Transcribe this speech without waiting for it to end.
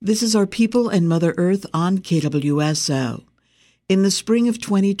This is Our People and Mother Earth on KWSO. In the spring of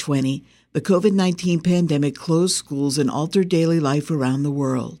 2020, the COVID-19 pandemic closed schools and altered daily life around the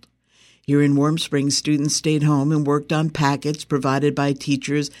world. Here in Warm Springs, students stayed home and worked on packets provided by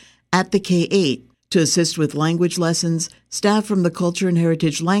teachers at the K-8. To assist with language lessons, staff from the Culture and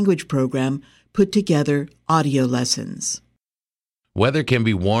Heritage Language Program put together audio lessons. Weather can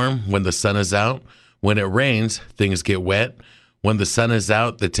be warm when the sun is out. When it rains, things get wet. When the sun is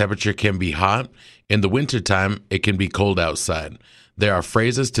out, the temperature can be hot. In the wintertime, it can be cold outside. There are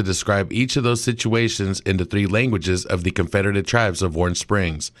phrases to describe each of those situations in the three languages of the Confederated tribes of Warm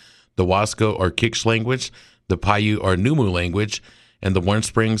Springs: the WSK or Kiksht language, the Paiute or Numu language, and the Warm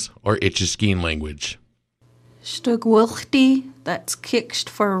Springs or Ichishkin language. Stugwilchti, that's Kiksht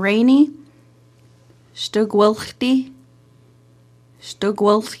for rainy. Stugwilchti.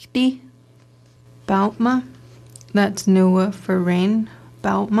 Stugwilchti. Bautma, that's Numu for rain.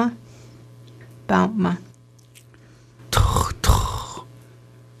 Bautma. Bautma.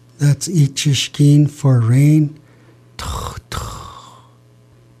 That's Ichishkin for rain.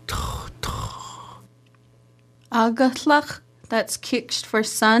 Agatlach, that's Kiksht for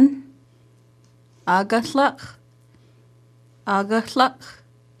sun. Agatlach. Agatlach.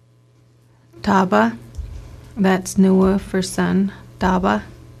 Taba, that's Numu for sun. Taba.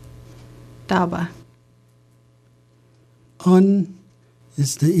 Taba. Un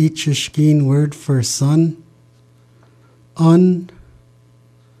is the Ichishkin word for sun. Un.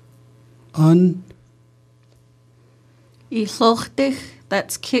 Ichlochtich,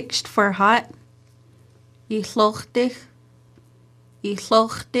 that's Kiksht for hot. Ichlochtich.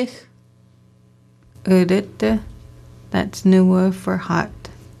 Ichlochtich. Udite, that's Numu for hot.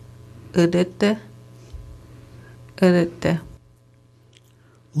 Udite. Udite.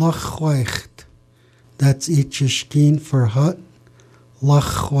 Lachweicht, that's Ichishkin for hot.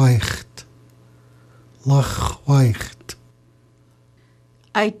 Lachweicht. Lachweicht.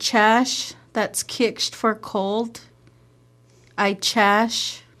 Ichash, that's Kiksht for cold.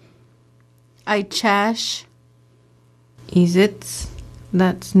 Ichash. Ichash. Izits,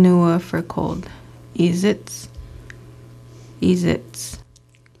 that's Numu for cold. Izits. Izits.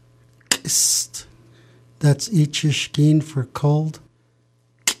 Kist, that's Ichishkin for cold.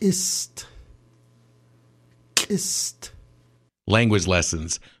 Kist. Kist. Language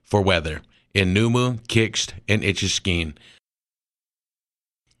lessons for weather in Numu, Kiksht, and Ichishkin.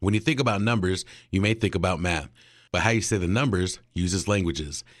 When you think about numbers, you may think about math, but how you say the numbers uses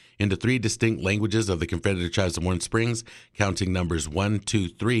languages. In the three distinct languages of the Confederated tribes of Warm Springs, counting numbers 1, 2,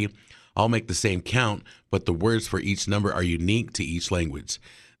 3, all make the same count, but the words for each number are unique to each language.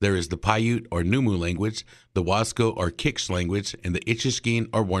 There is the Paiute or Numu language, the WSK or Kiksht language, and the Ichishkin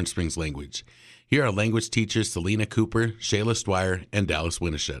or Warm Springs language. Here are language teachers Selena Cooper, Shayla Stwyer, and Dallas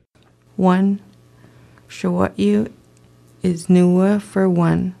Winnishut. 1. Shawatyu is Numu for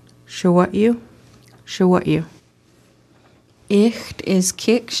 1. Shawatyu. Shawatyu. Icht is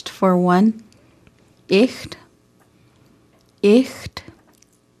Kiksht for 1. Icht. Icht.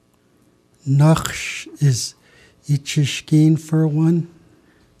 Nachsh is Ichishkin for 1.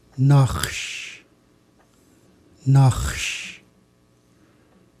 Nachsh. Nachsh.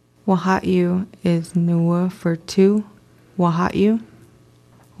 Wahatyu is Numu for 2. Wahatyu.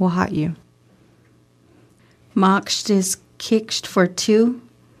 Wahatyu. Moksht is Kiksht for 2.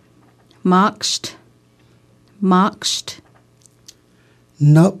 Moksht. Moksht.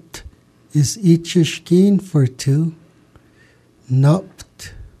 Nupt is Ichishkin for 2.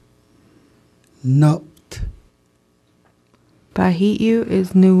 Nupt. Nupt. Bahityu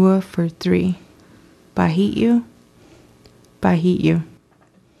is Numu for 3. Bahityu. Bahityu.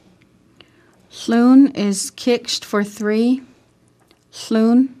 Sloon is Kiksht for 3.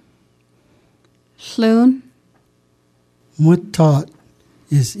 Sloon. Sloon. Mutat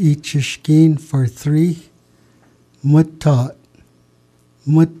is Ichishkin for 3. Mutat.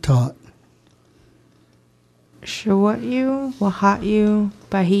 Mutat. Shawatyu, Wahatyu,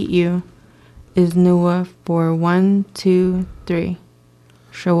 Bahityu is Numu for 1, 2, 3.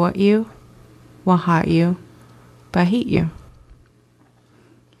 Shawatyu, Wahatyu, Bahityu.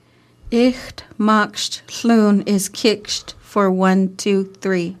 Icht, Moksht, Sloon is Kiksht for 1, 2,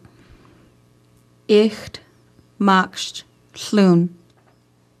 3. Icht, Moksht, Sloon.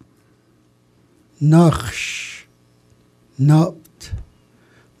 Nachsh. Nupt.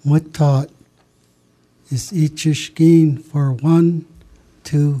 Mutat is Ichishkin for 1,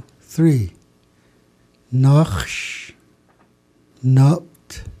 2, 3. Nachsh.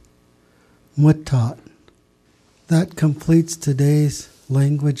 Nupt. Mutat. That completes today's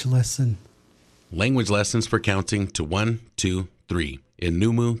language lesson. Language lessons for counting to 1, 2, 3 in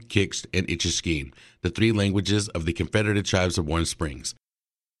Numu, Kiksht, and Ichishkin, the three languages of the Confederated Tribes of Warm Springs.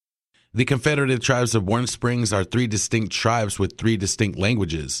 The Confederated Tribes of Warm Springs are three distinct tribes with three distinct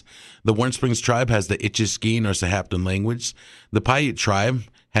languages. The Warm Springs tribe has the Ichishkin or Sahaptin language. The Paiute tribe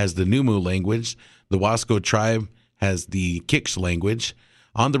has the Numu language. The Wasco tribe has the Kiksht language.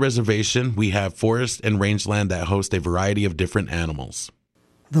 On the reservation, we have forest and rangeland that host a variety of different animals.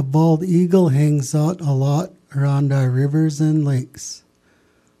 The bald eagle hangs out a lot around our rivers and lakes.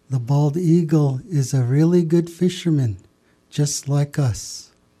 The bald eagle is a really good fisherman, just like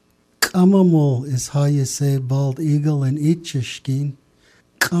us. Kamamol is how you say bald eagle in Ichishkin.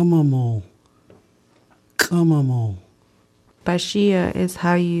 Kamamol. Kamamol. Bashia is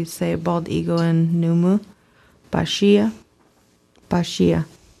how you say bald eagle in Numu. Bashia. Bashia.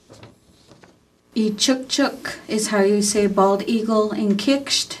 Ichukchuk is how you say bald eagle in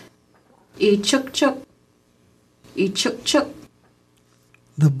Kiksht. Ichukchuk. Ichukchuk.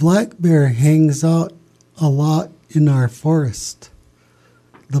 The black bear hangs out a lot in our forest.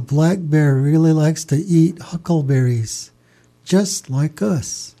 The black bear really likes to eat huckleberries, just like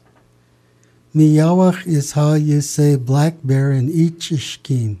us. Miyawach is how you say black bear in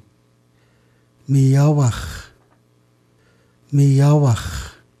Ichishkin. Miyawach.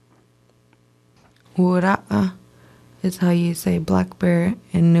 Miyawach. Wura'a is how you say black bear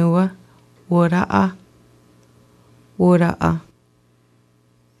in Nua. Wura'a. Wura'a.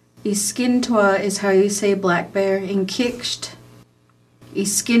 Iskintwa is how you say black bear in Kiksht.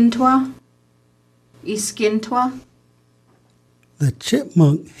 Iskintwa. Iskintwa. The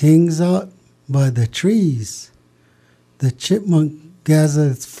chipmunk hangs out by the trees. The chipmunk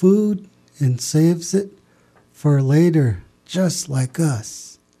gathers food and saves it for later, just like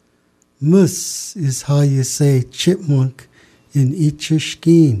us. Mus is how you say chipmunk in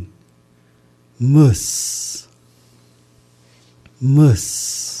Ichishkin. Mus.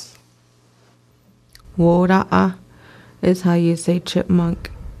 Mus. Wura'a is how you say chipmunk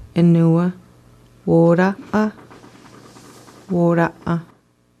in Nua. Wura'a. Wura'a.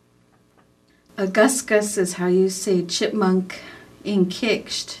 Aguskus is how you say chipmunk in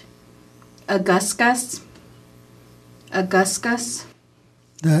Kiksht. Aguskus. Aguskus.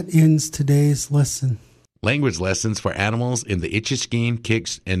 That ends today's lesson. Language lessons for animals in the Ichishkin,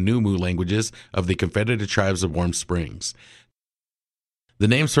 Kiksht, and Numu languages of the Confederated Tribes of Warm Springs. The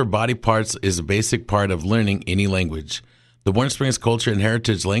names for body parts is a basic part of learning any language. The Warm Springs Culture and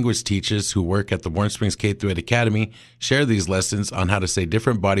Heritage language teachers who work at the Warm Springs K-8 Academy share these lessons on how to say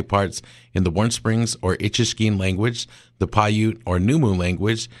different body parts in the Warm Springs or Ichishkin language, the Paiute or Numu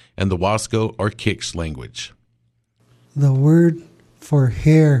language, and the Wasco or Kiksht language. The word for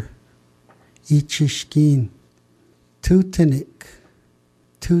hair, Ichishkin, tutanik,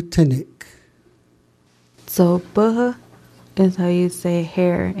 tutanik. Zopaha is how you say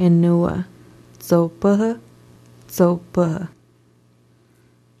hair in Nua. Zopaha. Zopaha.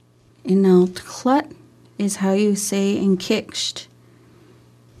 Inaltklut is how you say in Kiksht.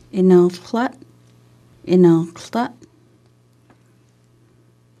 Inaltklut. Inaltklut.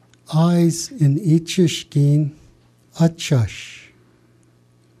 Eyes in Ichishkin, achash,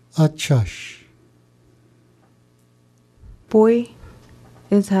 achash. Boy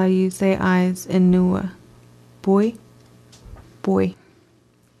is how you say eyes in Nua. Boy. Boy.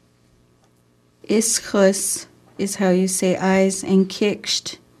 Ischus is how you say eyes in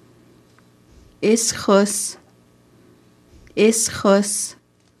Kiksht. Ischus. Ischus.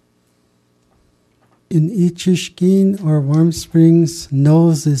 In Ichishkin or Warm Springs,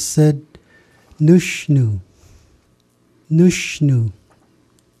 nose is said nushnu, nushnu.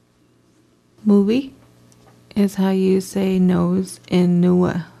 Movie is how you say nose in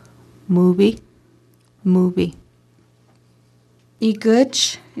Nua. Movie. Movie.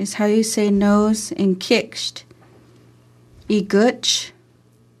 Iguch is how you say nose in Kiksht. Iguch.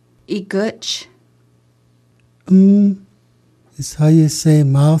 Iguch. Is how you say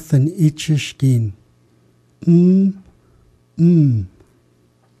mouth in Ichishkin.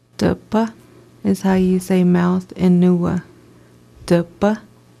 Duppa is how you say mouth in Nua. Duppa.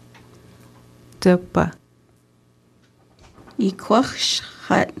 Duppa.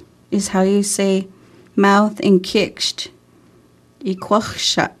 Iquachshat is how you say mouth in Kiksht.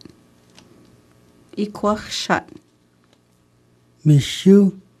 Iquachshat. Iquachshat.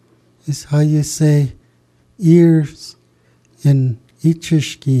 Mishu is how you say ears in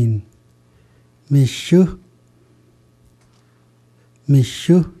Ichishkin. Mishu.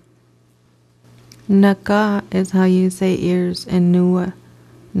 Mishu. Naka is how you say ears in Nua.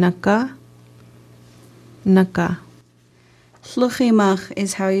 Naka. Naka. Chluchimach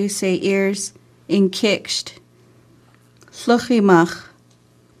is how you say ears in Kiksht. Chluchimach.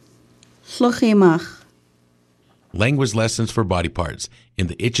 Sluchimach. Language lessons for body parts in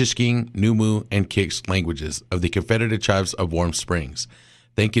the Ichishkin, Numu, and Kiksht languages of the Confederated Tribes of Warm Springs.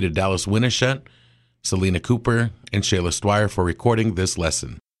 Thank you to Dallas Winishut, Selena Cooper, and Shayla Dwyer for recording this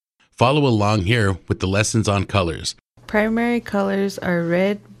lesson. Follow along here with the lessons on colors. Primary colors are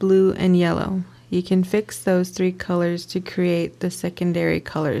red, blue, and yellow. You can fix those three colors to create the secondary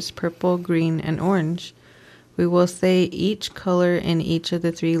colors, purple, green, and orange. We will say each color in each of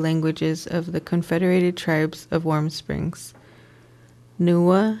the three languages of the Confederated Tribes of Warm Springs.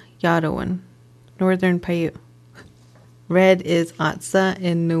 Nuwa Yadawan, Northern Paiute. Red is Atsa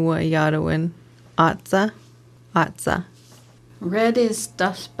in Nuwa Yadawan. Atsa, Atsa. Red is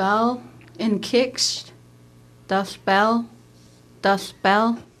Duspel in Kiksht. Duspel,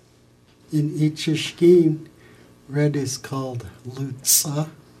 Duspel. In Ichishkin, red is called Lutsa,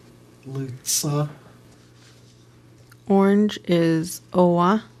 Lutsa. Orange is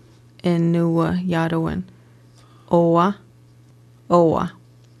Owa in Nuwa Yadawan. Owa, Owa.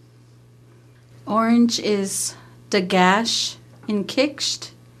 Orange is Dagash in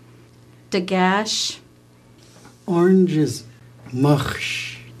Kiksht. Dagash. Orange is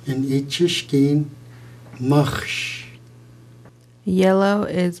Machsh. In Ichishkin, Machsh. Yellow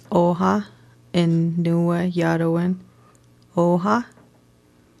is Oha in Nuwa Yadawan. Oha.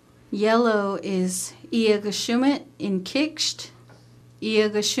 Yellow is Iagashumit in Kiksht.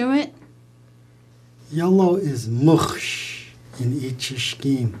 Iagashumit. Yellow is Muchsh. In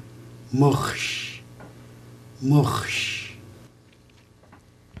Ichishkin, Muchsh, Muchsh.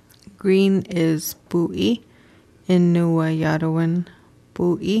 Green is Bui in Nuwa Yadawan.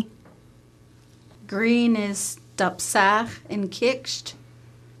 Bui. Green is Dupsach in Kiksht.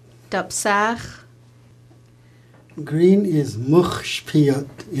 Dupsach. Green is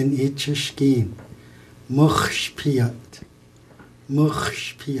Muchshpiat in Ichishkin, Muchshpiat,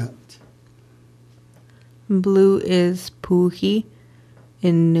 Muchshpiat. Blue is Puhi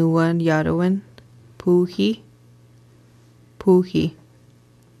in Nuwa Yadawan. Puhi, Puhi.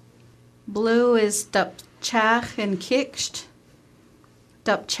 Blue is Dupchach in Kiksht.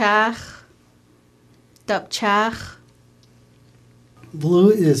 Dupchach. Dupchach. Blue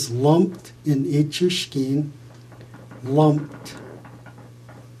is lumped in Ichishkin, lumped,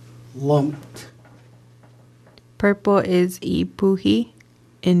 lumped. Purple is Ipuhi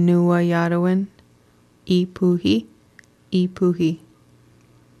in Nuwa Yadawan. Ipuhi, Ipuhi.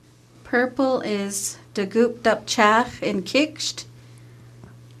 Purple is Dagup Dupchach in Kiksht.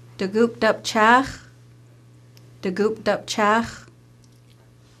 Dagup Dupchach. Dagup Dupchach.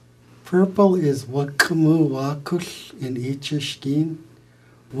 Purple is Wakamu Wakush in Ichishkin,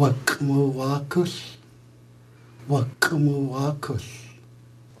 Wakamu Wakush, Wakamu Wakush.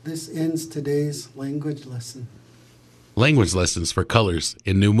 This ends today's language lesson. Language lessons for colors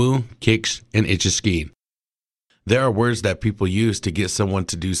in Numu, Kiksht, and Ichishkin. There are words that people use to get someone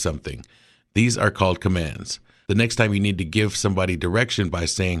to do something. These are called commands. The next time you need to give somebody direction by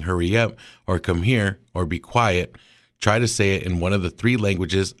saying hurry up or come here or be quiet, try to say it in one of the three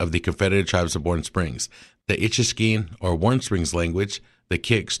languages of the Confederated Tribes of Warm Springs, the Ichishkin or Warm Springs language, the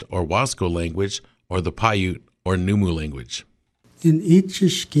Kiksht or Wasco language, or the Paiute or Numu language. In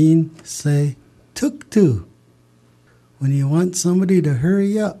Ichishkin, say tuktu. When you want somebody to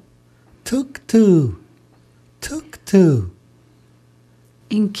hurry up, tuktu, tuktu.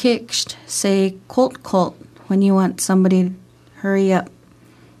 In Kiksht, say colt colt when you want somebody to hurry up.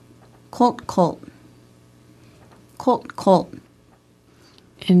 Colt colt. Colt colt.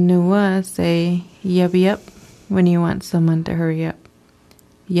 In Nuwa, say yubby up when you want someone to hurry up.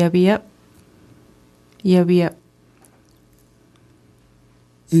 Yubby up, yubby up.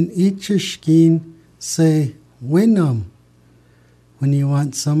 In Ichishkin, say winum. When you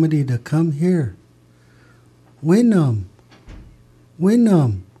want somebody to come here. Winum,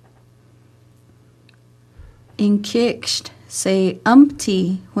 winum. In Kiksht, say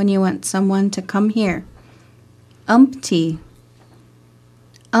umpty when you want someone to come here. Umpty.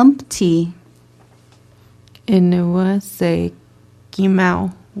 Umpty. In Nuwa, say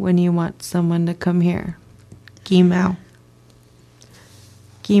gimao when you want someone to come here. Gimao.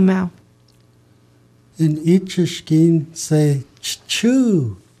 Gimao. In Ichishkin, say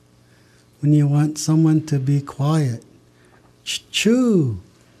ch-choo. When you want someone to be quiet. Ch-choo.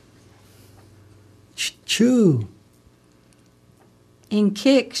 Ch-choo. In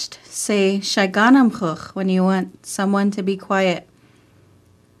Kiksht, say shaiganamchuch when you want someone to be quiet.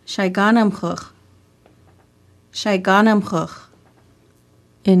 Shaiganamchuch. Shaiganamchuch.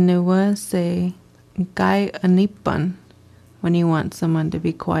 In Nuwa, say gai anipan when you want someone to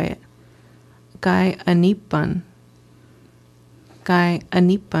be quiet. Gai anipan. Gai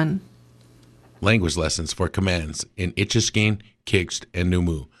anipan. language lessons for commands in Ichishkin, Kiksht, and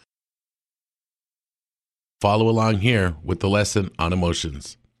Numu. Follow along here with the lesson on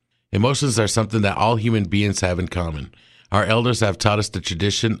emotions. Emotions are something that all human beings have in common. Our elders have taught us the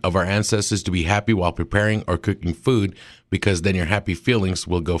tradition of our ancestors to be happy while preparing or cooking food, because then your happy feelings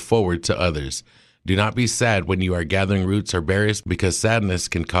will go forward to others. Do not be sad when you are gathering roots or berries, because sadness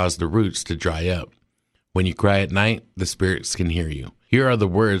can cause the roots to dry up. When you cry at night, the spirits can hear you. Here are the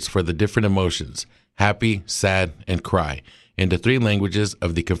words for the different emotions: happy, sad, and cry, in the 3 languages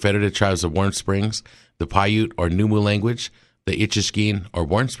of the Confederated Tribes of Warm Springs, the Paiute or Numu language, the Ichishkin or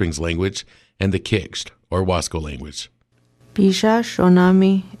Warm Springs language, and the Kiksht or Wasco language. Bisha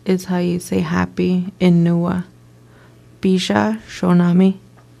Shonami is how you say happy in Nuwa. Bisha Shonami.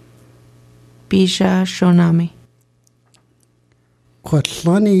 Bisha Shonami.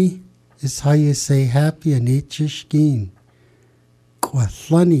 Kwatlani is how you say happy in Ichishkin.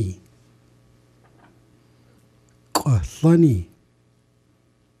 Kwatlani. Kwatlani.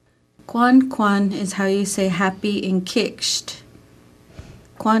 Kwan Kwan is how you say happy in Kiksht.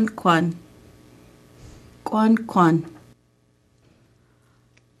 Kwan Kwan. Kwan Kwan.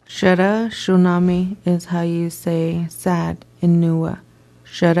 Shara Shonami is how you say sad in Nuwa.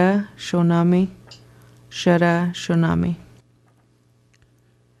 Shara Shonami. Shara Shonami.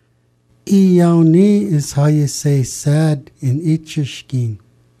 Iyauni is how you say sad in Ichishkin.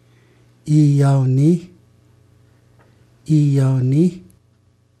 Iyauni. Iyauni.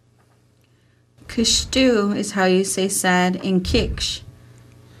 Kishtu is how you say sad in Kiksht.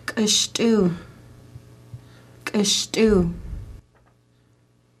 Kishtu. Kishtu.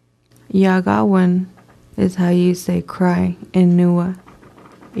 Yagawan is how you say cry in Nuwa.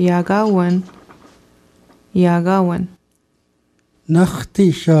 Yagawan. Yagawan.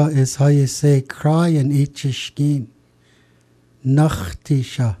 Nachtisha is how you say cry in Ichishkin.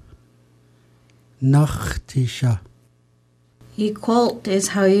 Nachtisha. Nachtisha. Equalt is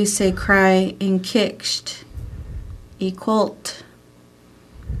how you say cry in Kiksht. Equalt.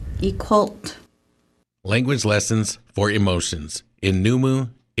 Equalt. Language lessons for emotions in Numu,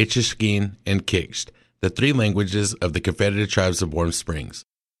 Ichishkin, and Kiksht, the 3 languages of the Confederated Tribes of Warm Springs.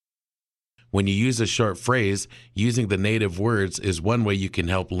 When you use a short phrase, using the native words is one way you can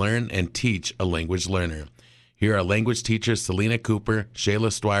help learn and teach a language learner. Here are language teachers Selena Cooper,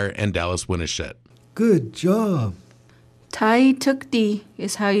 Shayla Stwyer, and Dallas Winnichet. Good job. Tai Tukdi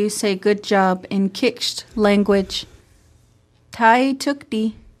is how you say good job in Kiksht language. Tai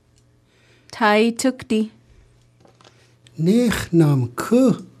Tukdi. Tai Tukdi. Nichnam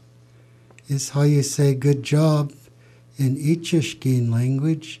ku is how you say good job in Ichishkin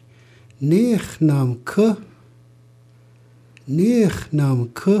language. Nichnam ku.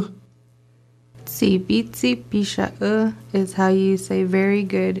 Nichnam ku. Tsibitsi Pisha is how you say very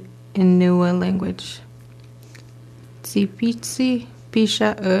good in Nuwa language. Tsibitsi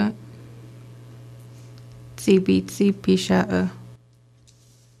Pisha. Tsibitsi Pisha.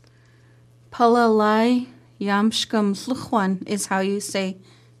 Palalai Yamshkam Sluchwan is how you say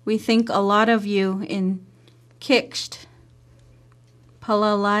we think a lot of you in Kiksht.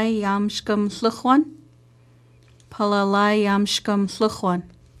 Palalai Yamshkam Sluchwan. Palalai Yamshkam Sluchwan.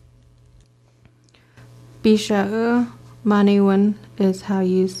 Bisha Maniwan is how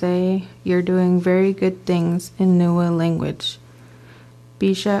you say you're doing very good things in Nuwa language.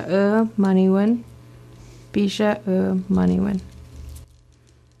 Bisha Maniwan. Bisha Maniwan.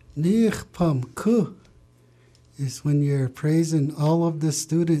 Nichpam ku is when you're praising all of the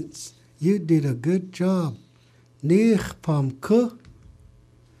students. You did a good job. Nichpam ku.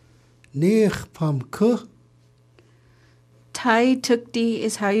 Nichpam ku. Tai Tukdi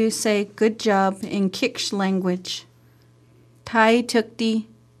is how you say good job in Kiksht language. Tai Tukdi.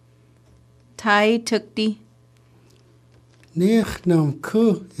 Tai Tukdi. Nichnam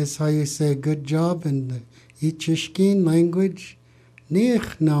ku is how you say good job in the Ichishkin language.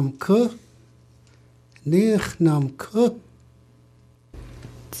 Nichnam ku. Nichnam ku.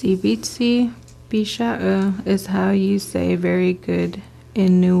 Tsibitsi Bisha is how you say very good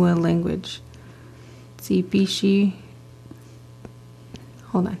in Nuwa language. Tsibishi.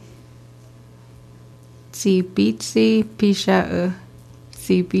 Hold on. Tsibitsi Pisha.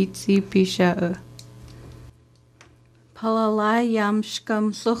 Tsibitsi Pisha. Palalai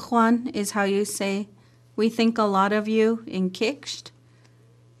Yamshkam Sluchwan is how you say we think a lot of you in Kiksht.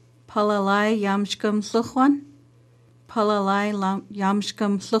 Palalai Yamshkam Sluchwan. Palalai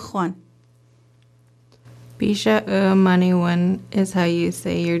Yamshkam Sluchwan. Bisha Maniwan is how you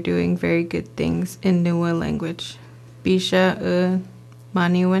say you're doing very good things in Nuwa language. Bisha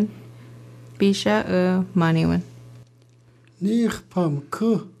Maniwan. Bisha Maniwan. Nichpam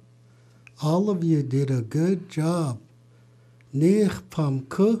ku. All of you did a good job. Nich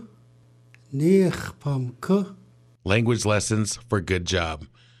pamku, nich pamku. Language lessons for good job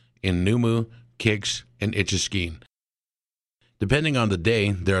in Numu, Kiksht, and Ichishkin. Depending on the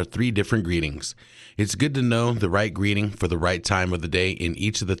day, there are 3 different greetings. It's good to know the right greeting for the right time of the day in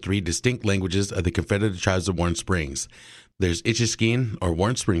each of the 3 distinct languages of the Confederated Tribes of Warm Springs. There's Ichishkin, or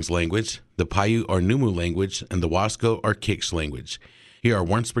Warm Springs language, the Paiute or Numu language, and the Wasco or Kiksht language. Here are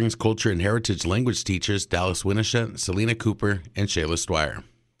Warm Springs Culture and Heritage language teachers Dallas Winisha, Selena Cooper, and Shayla Dwyer.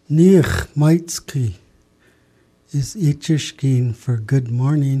 Nich maitski is Ichishkin for good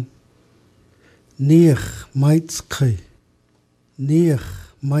morning. Nich maitski. Nich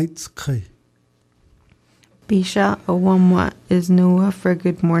maitski. Bisha awamwa is Nua for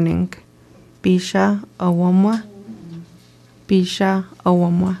good morning. Bisha awamwa. Bisha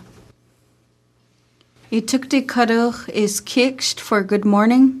awamwa. Itukti karuch is Kiksht for good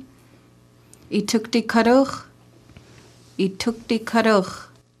morning. Itukti karuch. Itukti karuch.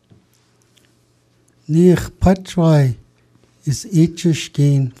 Nich pachwai is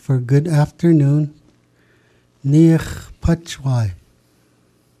Ichishkin for good afternoon. Nich pachwai.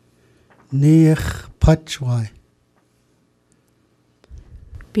 Nich pachwai.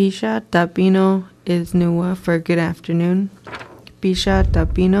 Bisha Dabino is Nua for good afternoon. Bisha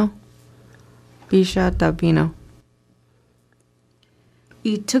Dabino. Bisha Dabino.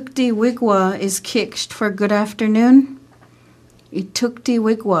 Itukti wigwa is Kiksht for good afternoon. Itukti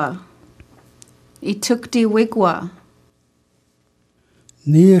wigwa. Itukti wigwa.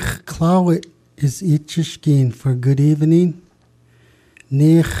 Nich klawit is Ichishkin for good evening.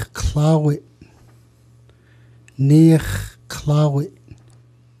 Nich klawit. Nich klawit.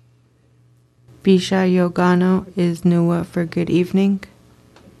 Bisha Yogano is Nua for good evening.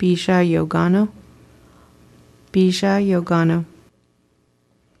 Bisha Yogano. Bisha Yogano.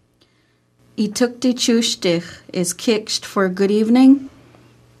 Itukti chushtich is Kiksht for good evening.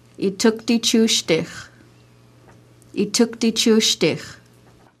 Itukti chushtich. Itukti chushtich.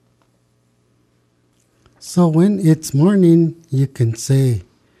 So when it's morning, you can say,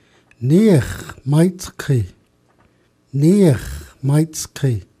 Nich maitski. Nich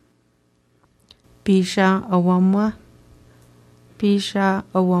maitski. Bisha awamwa. Bisha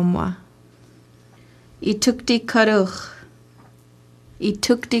awamwa. Itukti karuch.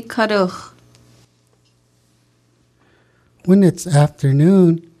 Itukti karuch. When it's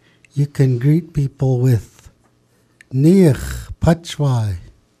afternoon, you can greet people with Nich pachwai.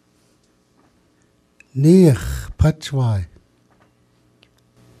 Nich pachwai.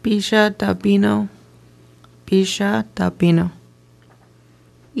 Bisha Dabino. Bisha Dabino.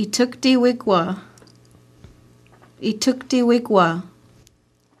 Itukti wigwa. Itukti wigwa.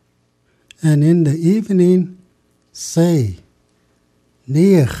 And in the evening, say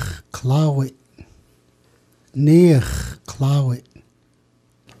Nich klawit. Nich klawit.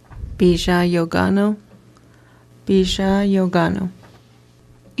 Bisha Yogano. Bisha Yogano.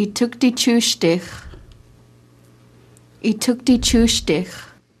 Itukti chushtich. Itukti chushtich.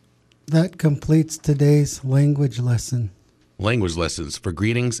 That completes today's language lesson. Language lessons for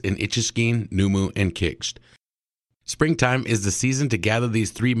greetings in Ichishkin, Numu, and Kiksht. Springtime is the season to gather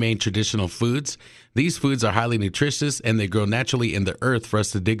these 3 main traditional foods. These foods are highly nutritious and they grow naturally in the earth for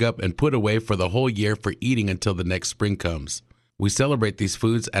us to dig up and put away for the whole year for eating until the next spring comes. We celebrate these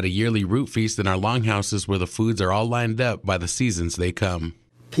foods at a yearly root feast in our longhouses where the foods are all lined up by the seasons they come.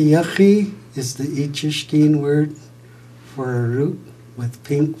 Piachi is the Ichishkin word for a root with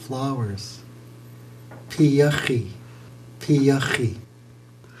pink flowers. Piachi. Piachi.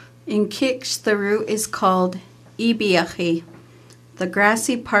 In Kiksht, the root is called ibiachi. The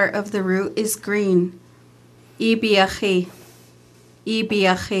grassy part of the root is green. Ibiachi.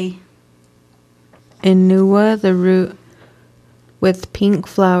 Ibiachi. In Nua, the root with pink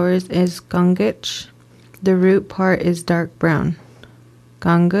flowers is gungich. The root part is dark brown.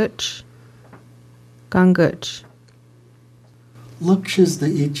 Gunguch. Gunguch. Luksh is the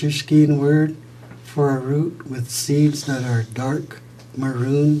Ichishkin word for a root with seeds that are dark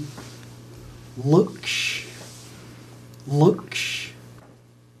maroon. Luksh. Luksh.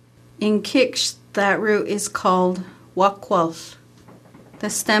 In Kiksht, that root is called wakwalth. The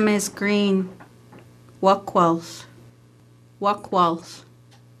stem is green. Wakwalth. Wakwalth.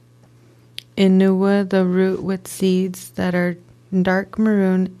 In Nua, the root with seeds that are dark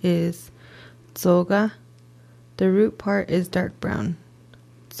maroon is tsoga. The root part is dark brown.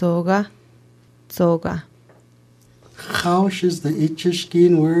 Tsoga. Tsoga. Chaush is the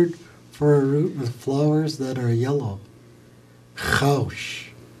Ichishkin word for a root with flowers that are yellow. Chaush.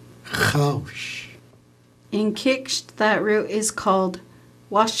 Chaush. In Kiksht, that root is called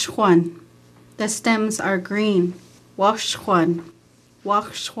washwan. The stems are green. Washwan.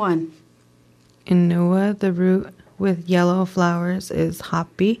 Washwan. In Nua, the root with yellow flowers is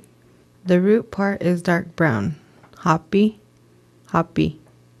hoppy. The root part is dark brown. Hoppy, hoppy.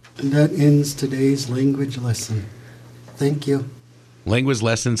 And that ends today's language lesson. Thank you. Language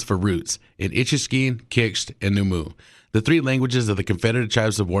lessons for roots in Ichishkin, Kiksht, and Numu, the 3 languages of the Confederated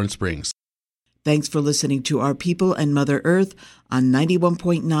Tribes of Warm Springs. Thanks for listening to Our People and Mother Earth on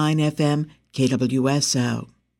 91.9 FM KWSO.